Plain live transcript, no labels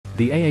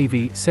The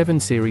AAV-7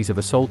 series of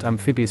assault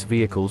amphibious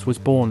vehicles was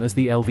born as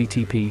the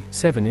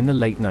LVTP-7 in the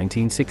late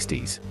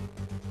 1960s.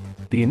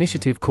 The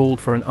initiative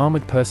called for an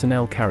armored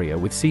personnel carrier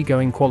with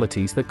seagoing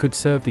qualities that could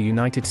serve the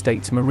United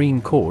States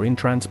Marine Corps in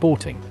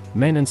transporting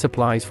men and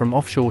supplies from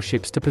offshore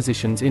ships to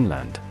positions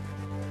inland.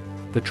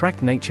 The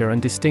tracked nature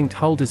and distinct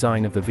hull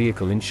design of the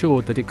vehicle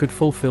ensured that it could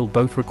fulfill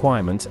both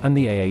requirements, and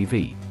the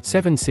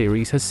AAV-7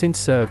 series has since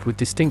served with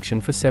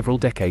distinction for several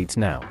decades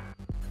now.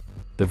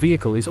 The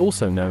vehicle is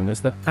also known as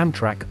the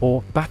Amtrak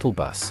or Battle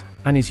Bus,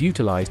 and is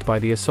utilized by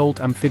the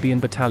assault amphibian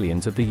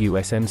battalions of the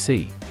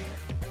USMC.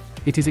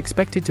 It is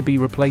expected to be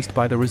replaced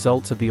by the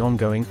results of the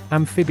ongoing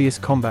Amphibious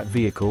Combat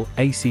Vehicle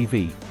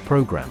 (ACV)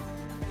 program.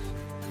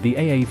 The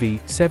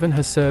AAV-7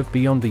 has served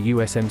beyond the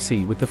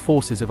USMC with the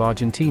forces of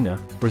Argentina,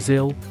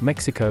 Brazil,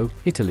 Mexico,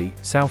 Italy,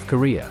 South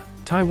Korea,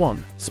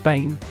 Taiwan,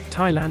 Spain,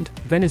 Thailand,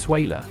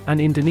 Venezuela,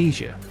 and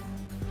Indonesia.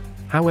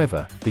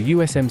 However, the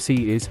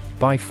USMC is,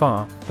 by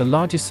far, the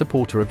largest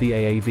supporter of the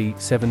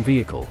AAV-7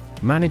 vehicle,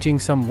 managing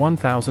some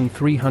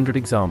 1,300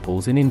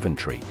 examples in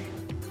inventory.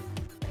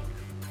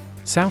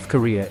 South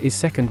Korea is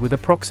second with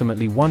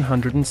approximately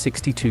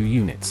 162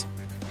 units.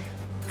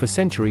 For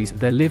centuries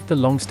there lived the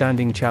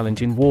long-standing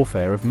challenge in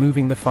warfare of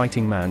moving the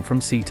fighting man from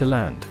sea to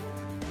land.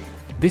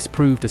 This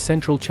proved a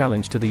central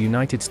challenge to the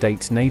United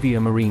States Navy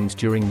and Marines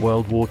during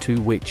World War II,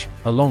 which,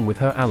 along with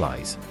her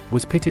allies,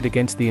 was pitted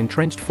against the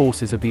entrenched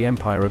forces of the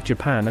Empire of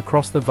Japan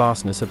across the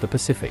vastness of the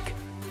Pacific.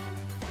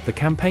 The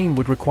campaign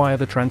would require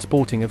the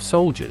transporting of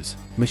soldiers,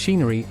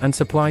 machinery, and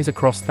supplies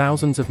across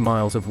thousands of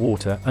miles of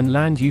water and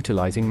land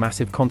utilizing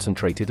massive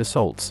concentrated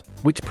assaults,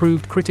 which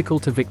proved critical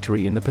to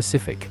victory in the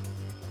Pacific.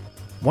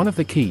 One of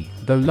the key,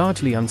 though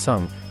largely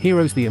unsung,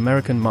 heroes the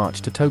American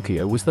march to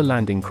Tokyo was the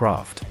landing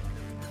craft.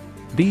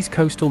 These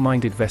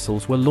coastal-minded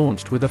vessels were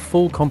launched with a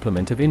full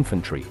complement of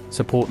infantry,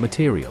 support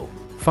material,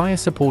 fire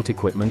support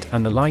equipment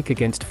and the like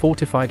against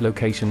fortified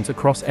locations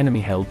across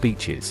enemy-held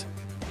beaches.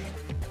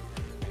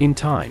 In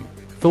time,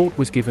 thought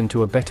was given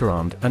to a better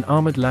armed and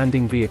armored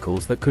landing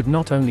vehicles that could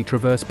not only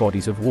traverse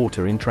bodies of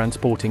water in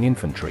transporting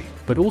infantry,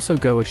 but also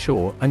go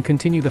ashore and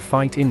continue the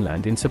fight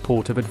inland in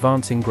support of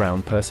advancing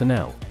ground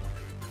personnel.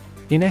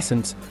 In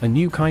essence, a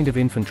new kind of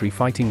infantry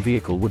fighting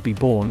vehicle would be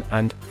born,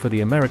 and, for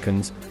the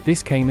Americans,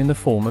 this came in the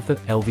form of the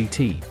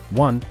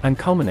LVT-1 and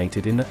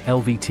culminated in the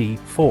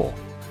LVT-4.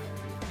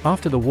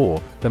 After the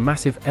war, the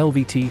massive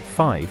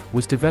LVT-5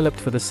 was developed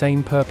for the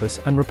same purpose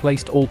and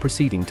replaced all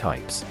preceding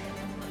types.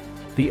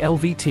 The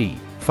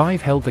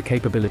LVT-5 held the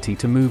capability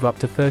to move up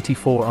to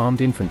 34 armed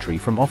infantry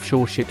from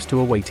offshore ships to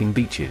awaiting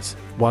beaches,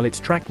 while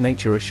its tracked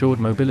nature assured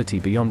mobility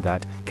beyond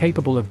that,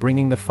 capable of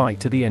bringing the fight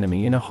to the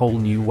enemy in a whole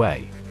new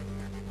way.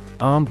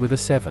 Armed with a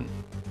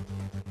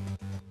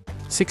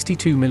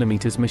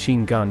 7.62mm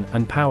machine gun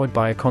and powered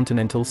by a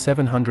Continental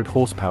 700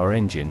 horsepower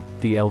engine,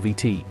 the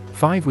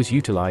LVT-5 was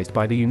utilized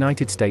by the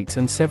United States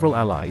and several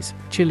allies,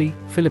 Chile,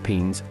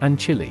 Philippines, and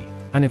Chile,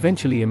 and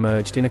eventually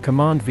emerged in a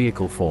command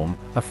vehicle form,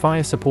 a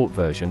fire support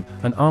version,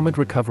 an armored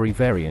recovery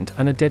variant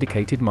and a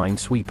dedicated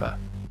minesweeper.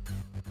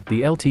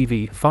 The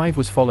LTV-5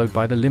 was followed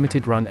by the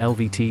limited-run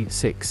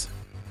LVT-6.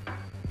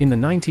 In the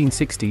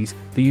 1960s,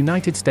 the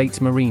United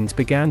States Marines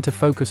began to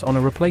focus on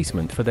a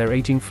replacement for their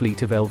aging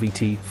fleet of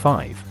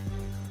LVT-5.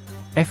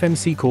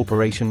 FMC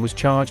Corporation was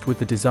charged with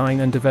the design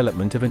and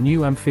development of a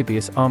new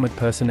amphibious armored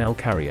personnel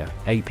carrier,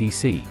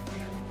 APC.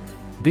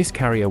 This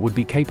carrier would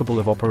be capable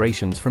of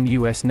operations from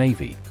U.S.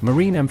 Navy,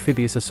 Marine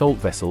amphibious assault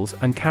vessels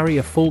and carry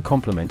a full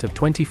complement of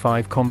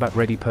 25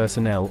 combat-ready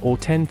personnel or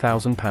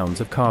 10,000 pounds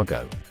of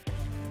cargo.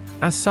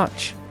 As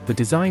such, the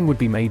design would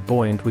be made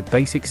buoyant with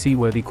basic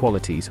seaworthy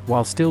qualities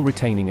while still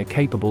retaining a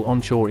capable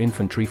onshore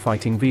infantry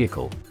fighting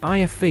vehicle,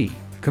 IFV,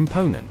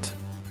 component.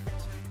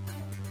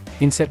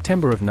 In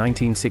September of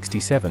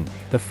 1967,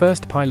 the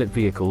first pilot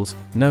vehicles,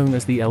 known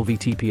as the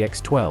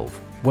LVTPX-12,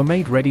 were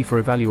made ready for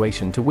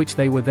evaluation, to which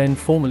they were then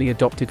formally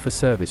adopted for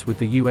service with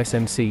the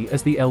USMC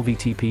as the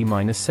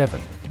LVTP-7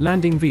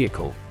 landing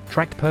vehicle,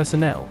 tracked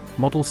personnel,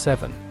 Model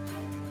 7.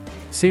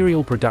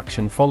 Serial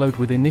production followed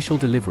with initial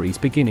deliveries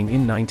beginning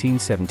in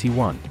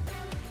 1971.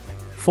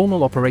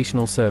 Formal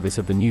operational service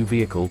of the new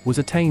vehicle was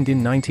attained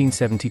in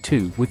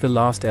 1972 with the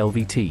last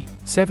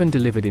LVT-7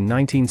 delivered in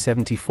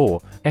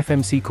 1974.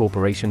 FMC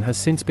Corporation has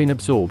since been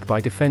absorbed by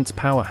defense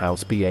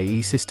powerhouse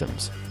BAE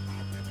Systems.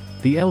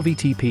 The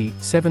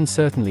LVTP-7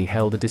 certainly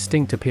held a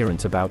distinct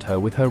appearance about her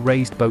with her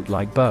raised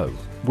boat-like bow,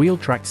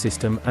 wheel-tracked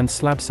system and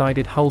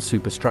slab-sided hull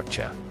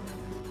superstructure.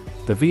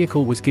 The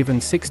vehicle was given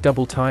 6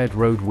 double-tired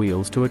road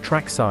wheels to a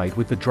track side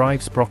with the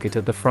drive sprocket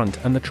at the front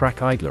and the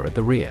track idler at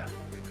the rear.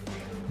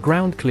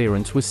 Ground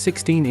clearance was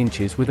 16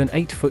 inches with an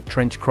 8-foot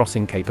trench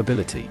crossing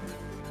capability.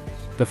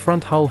 The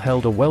front hull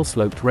held a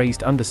well-sloped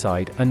raised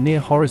underside and near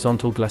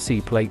horizontal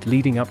glacis plate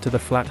leading up to the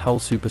flat hull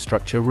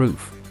superstructure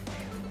roof.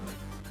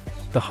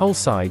 The hull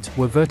sides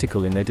were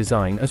vertical in their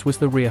design, as was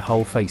the rear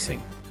hull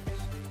facing.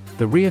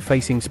 The rear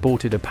facing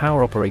sported a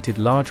power-operated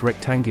large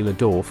rectangular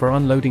door for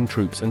unloading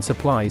troops and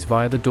supplies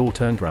via the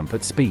door-turned ramp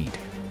at speed.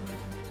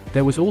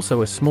 There was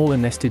also a smaller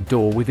nested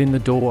door within the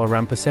door or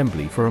ramp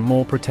assembly for a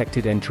more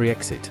protected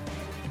entry-exit.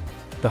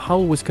 The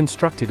hull was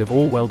constructed of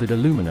all-welded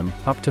aluminum,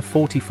 up to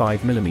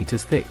 45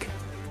 mm thick.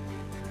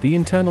 The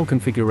internal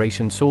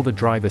configuration saw the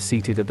driver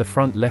seated at the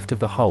front left of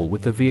the hull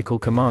with the vehicle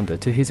commander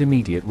to his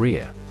immediate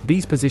rear.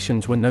 These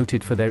positions were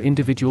noted for their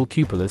individual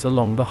cupolas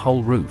along the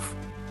hull roof.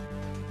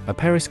 A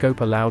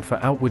periscope allowed for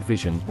outward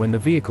vision when the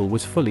vehicle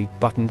was fully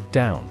buttoned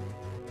down.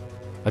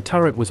 A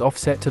turret was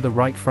offset to the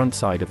right front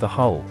side of the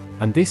hull,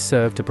 and this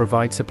served to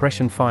provide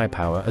suppression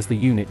firepower as the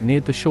unit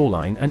neared the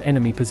shoreline and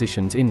enemy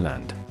positions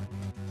inland.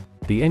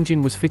 The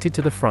engine was fitted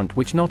to the front,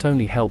 which not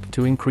only helped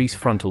to increase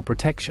frontal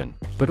protection,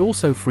 but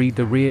also freed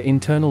the rear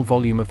internal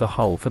volume of the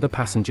hull for the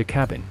passenger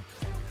cabin.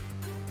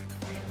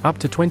 Up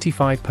to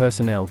 25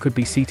 personnel could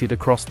be seated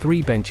across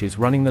 3 benches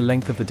running the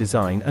length of the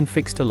design and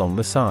fixed along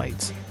the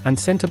sides and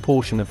center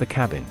portion of the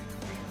cabin.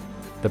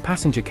 The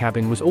passenger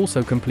cabin was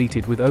also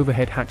completed with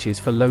overhead hatches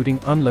for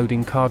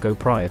loading/unloading cargo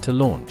prior to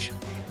launch.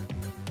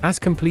 As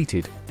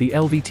completed, the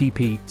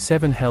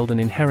LVTP-7 held an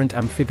inherent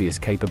amphibious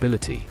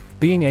capability,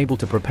 being able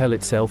to propel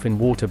itself in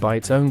water by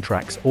its own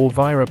tracks or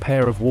via a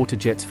pair of water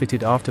jets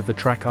fitted aft of the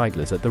track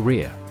idlers at the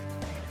rear.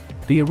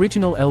 The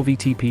original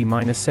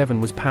LVTP-7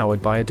 was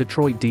powered by a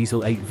Detroit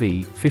Diesel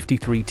 8V,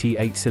 53T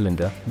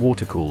 8-cylinder,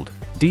 water-cooled,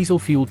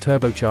 diesel-fueled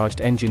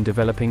turbocharged engine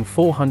developing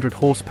 400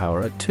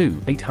 horsepower at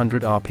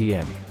 800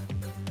 RPM.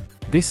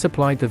 This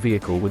supplied the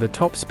vehicle with a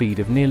top speed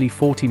of nearly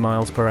 40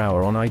 miles per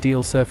hour on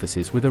ideal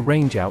surfaces with a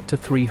range out to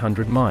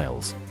 300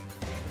 miles.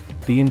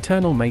 The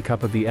internal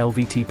makeup of the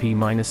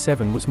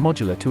LVTP-7 was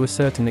modular to a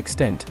certain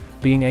extent,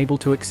 being able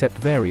to accept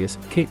various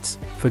kits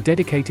for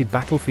dedicated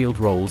battlefield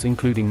roles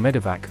including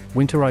medevac,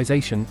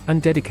 winterization,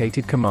 and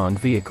dedicated command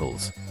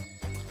vehicles.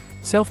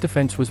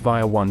 Self-defense was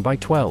via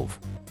 1x12.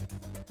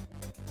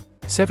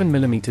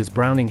 7mm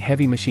Browning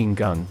heavy machine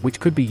gun, which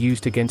could be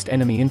used against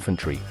enemy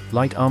infantry,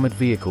 light armored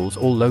vehicles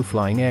or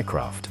low-flying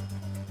aircraft.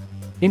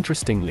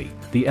 Interestingly,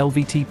 the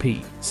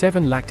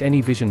LVTP-7 lacked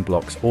any vision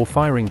blocks or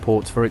firing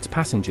ports for its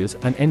passengers,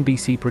 and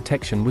NBC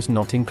protection was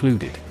not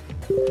included.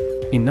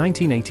 In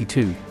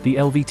 1982, the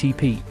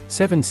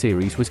LVTP-7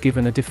 series was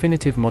given a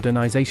definitive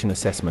modernization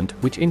assessment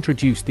which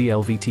introduced the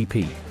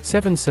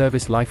LVTP-7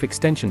 Service Life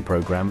Extension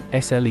Program,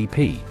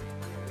 SLEP.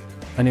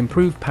 An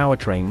improved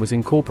powertrain was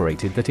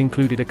incorporated that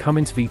included a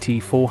Cummins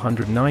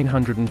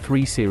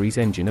VT400-903 series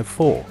engine of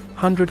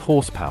 400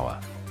 horsepower.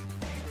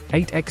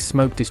 8x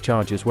smoke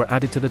dischargers were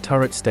added to the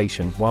turret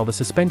station while the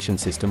suspension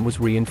system was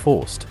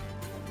reinforced.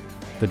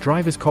 The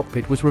driver's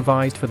cockpit was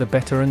revised for the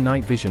better and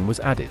night vision was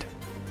added.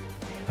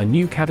 A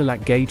new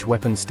Cadillac gauge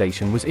weapons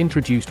station was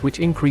introduced which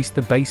increased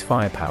the base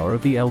firepower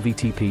of the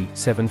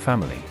LVTP-7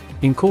 family,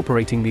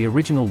 incorporating the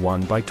original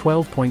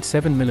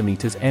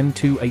 1x12.7mm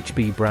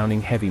M2HB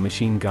Browning heavy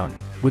machine gun,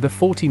 with a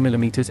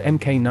 40mm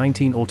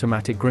Mk19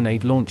 automatic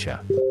grenade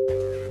launcher.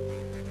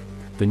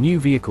 The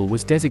new vehicle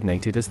was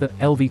designated as the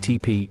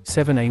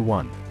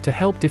LVTP-7A1, to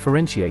help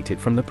differentiate it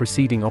from the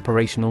preceding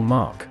operational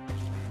mark.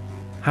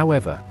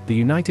 However, the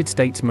United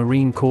States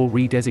Marine Corps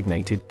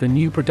redesignated the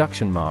new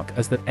production mark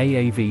as the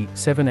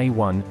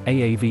AAV-7A1,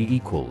 AAV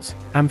equals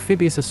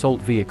Amphibious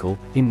Assault Vehicle,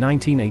 in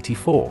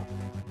 1984.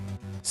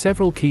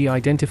 Several key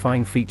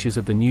identifying features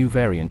of the new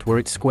variant were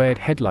its squared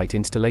headlight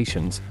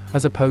installations,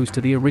 as opposed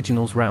to the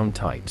original's round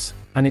types,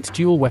 and its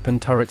dual-weapon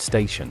turret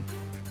station.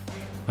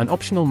 An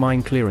optional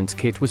mine clearance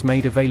kit was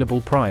made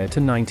available prior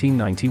to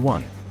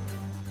 1991.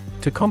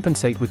 To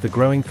compensate with the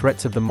growing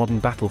threats of the modern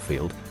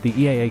battlefield, the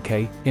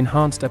EAAK,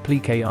 Enhanced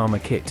Appliqué Armor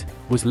Kit,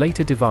 was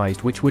later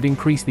devised which would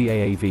increase the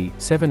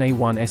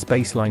AAV-7A1's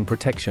baseline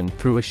protection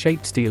through a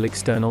shaped steel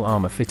external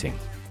armor fitting.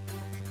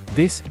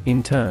 This,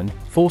 in turn,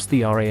 forced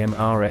the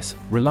RAMRS,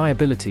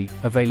 Reliability,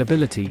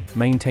 Availability,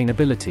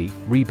 Maintainability,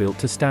 Rebuilt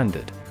to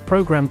Standard,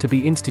 program to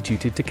be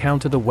instituted to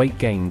counter the weight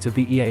gains of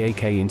the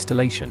EAAK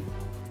installation.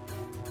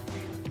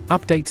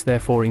 Updates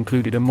therefore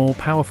included a more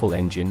powerful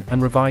engine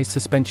and revised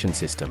suspension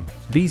system,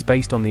 these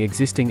based on the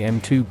existing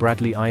M2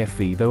 Bradley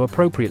IFV though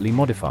appropriately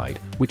modified,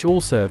 which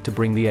all served to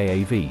bring the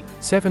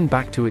AAV-7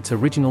 back to its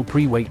original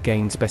pre-weight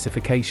gain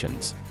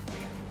specifications.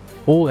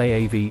 All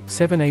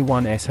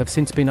AAV-7A1s have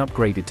since been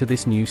upgraded to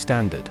this new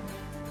standard.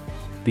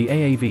 The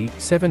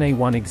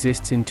AAV-7A1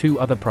 exists in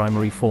 2 other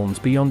primary forms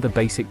beyond the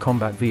basic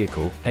combat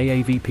vehicle,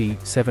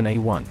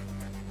 AAVP-7A1.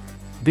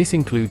 This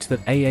includes the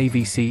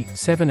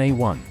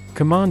AAVC-7A1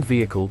 command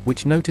vehicle,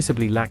 which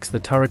noticeably lacks the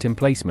turret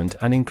emplacement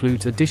and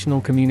includes additional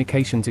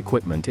communications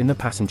equipment in the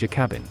passenger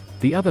cabin.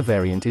 The other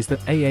variant is the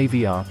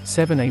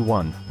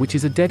AAVR-7A1, which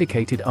is a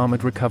dedicated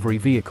armored recovery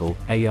vehicle,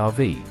 ARV,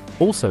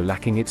 also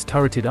lacking its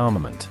turreted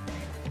armament.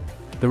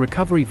 The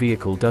recovery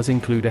vehicle does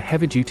include a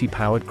heavy-duty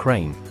powered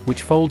crane,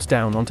 which folds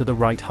down onto the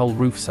right hull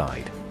roof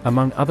side,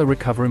 among other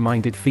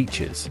recovery-minded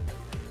features.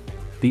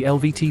 The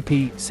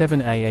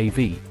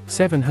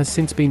LVTP-7AAV-7 has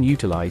since been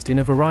utilized in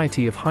a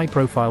variety of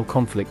high-profile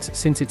conflicts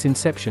since its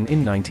inception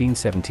in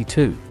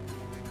 1972.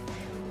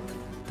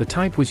 The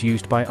type was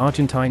used by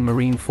Argentine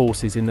Marine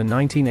forces in the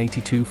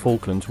 1982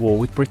 Falklands War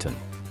with Britain.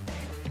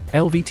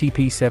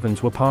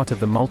 LVT-P-7s were part of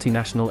the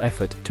multinational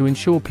effort to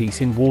ensure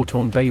peace in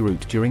war-torn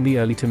Beirut during the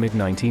early to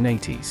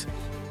mid-1980s.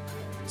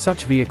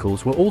 Such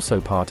vehicles were also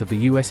part of the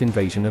US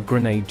invasion of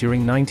Grenada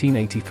during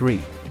 1983,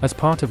 as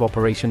part of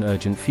Operation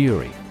Urgent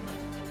Fury.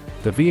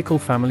 The vehicle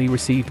family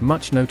received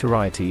much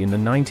notoriety in the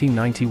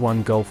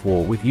 1991 Gulf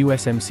War with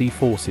USMC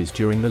forces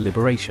during the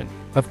liberation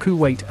of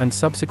Kuwait and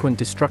subsequent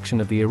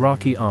destruction of the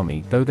Iraqi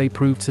army, though they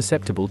proved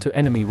susceptible to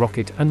enemy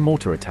rocket and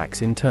mortar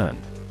attacks in turn.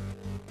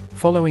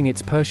 Following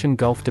its Persian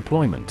Gulf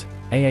deployment,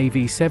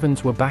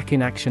 AAV-7s were back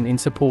in action in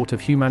support of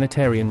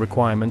humanitarian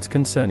requirements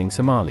concerning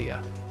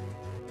Somalia.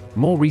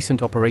 More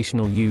recent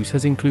operational use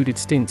has included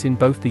stints in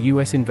both the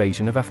US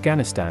invasion of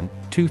Afghanistan,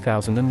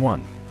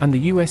 2001, and the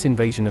US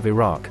invasion of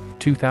Iraq,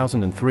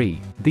 2003,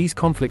 these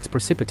conflicts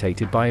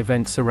precipitated by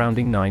events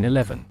surrounding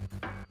 9/11.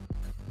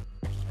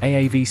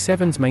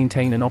 AAV-7s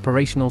maintain an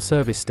operational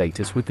service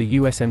status with the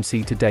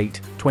USMC to date,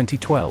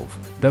 2012,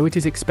 though it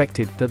is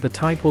expected that the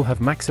type will have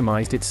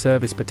maximized its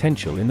service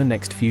potential in the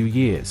next few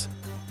years.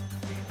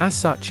 As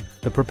such,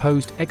 the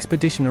proposed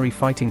Expeditionary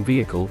Fighting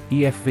Vehicle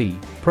 (EFV)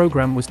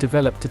 program was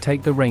developed to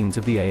take the reins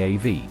of the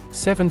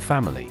AAV-7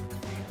 family.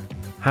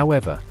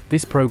 However,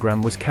 this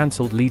program was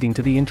cancelled, leading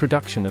to the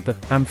introduction of the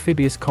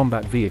Amphibious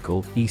Combat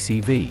Vehicle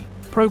 (ECV)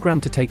 program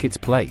to take its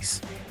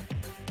place.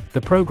 The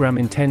program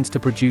intends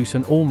to produce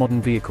an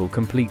all-modern vehicle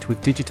complete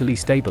with digitally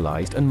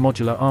stabilized and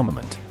modular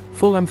armament,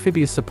 full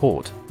amphibious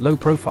support, low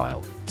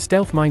profile,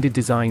 stealth-minded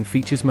design,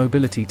 features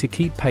mobility to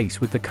keep pace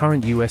with the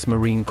current US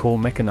Marine Corps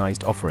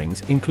mechanized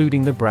offerings,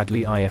 including the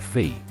Bradley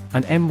IFV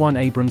and M1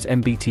 Abrams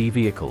MBT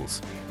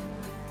vehicles.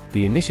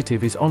 The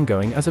initiative is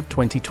ongoing as of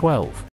 2012.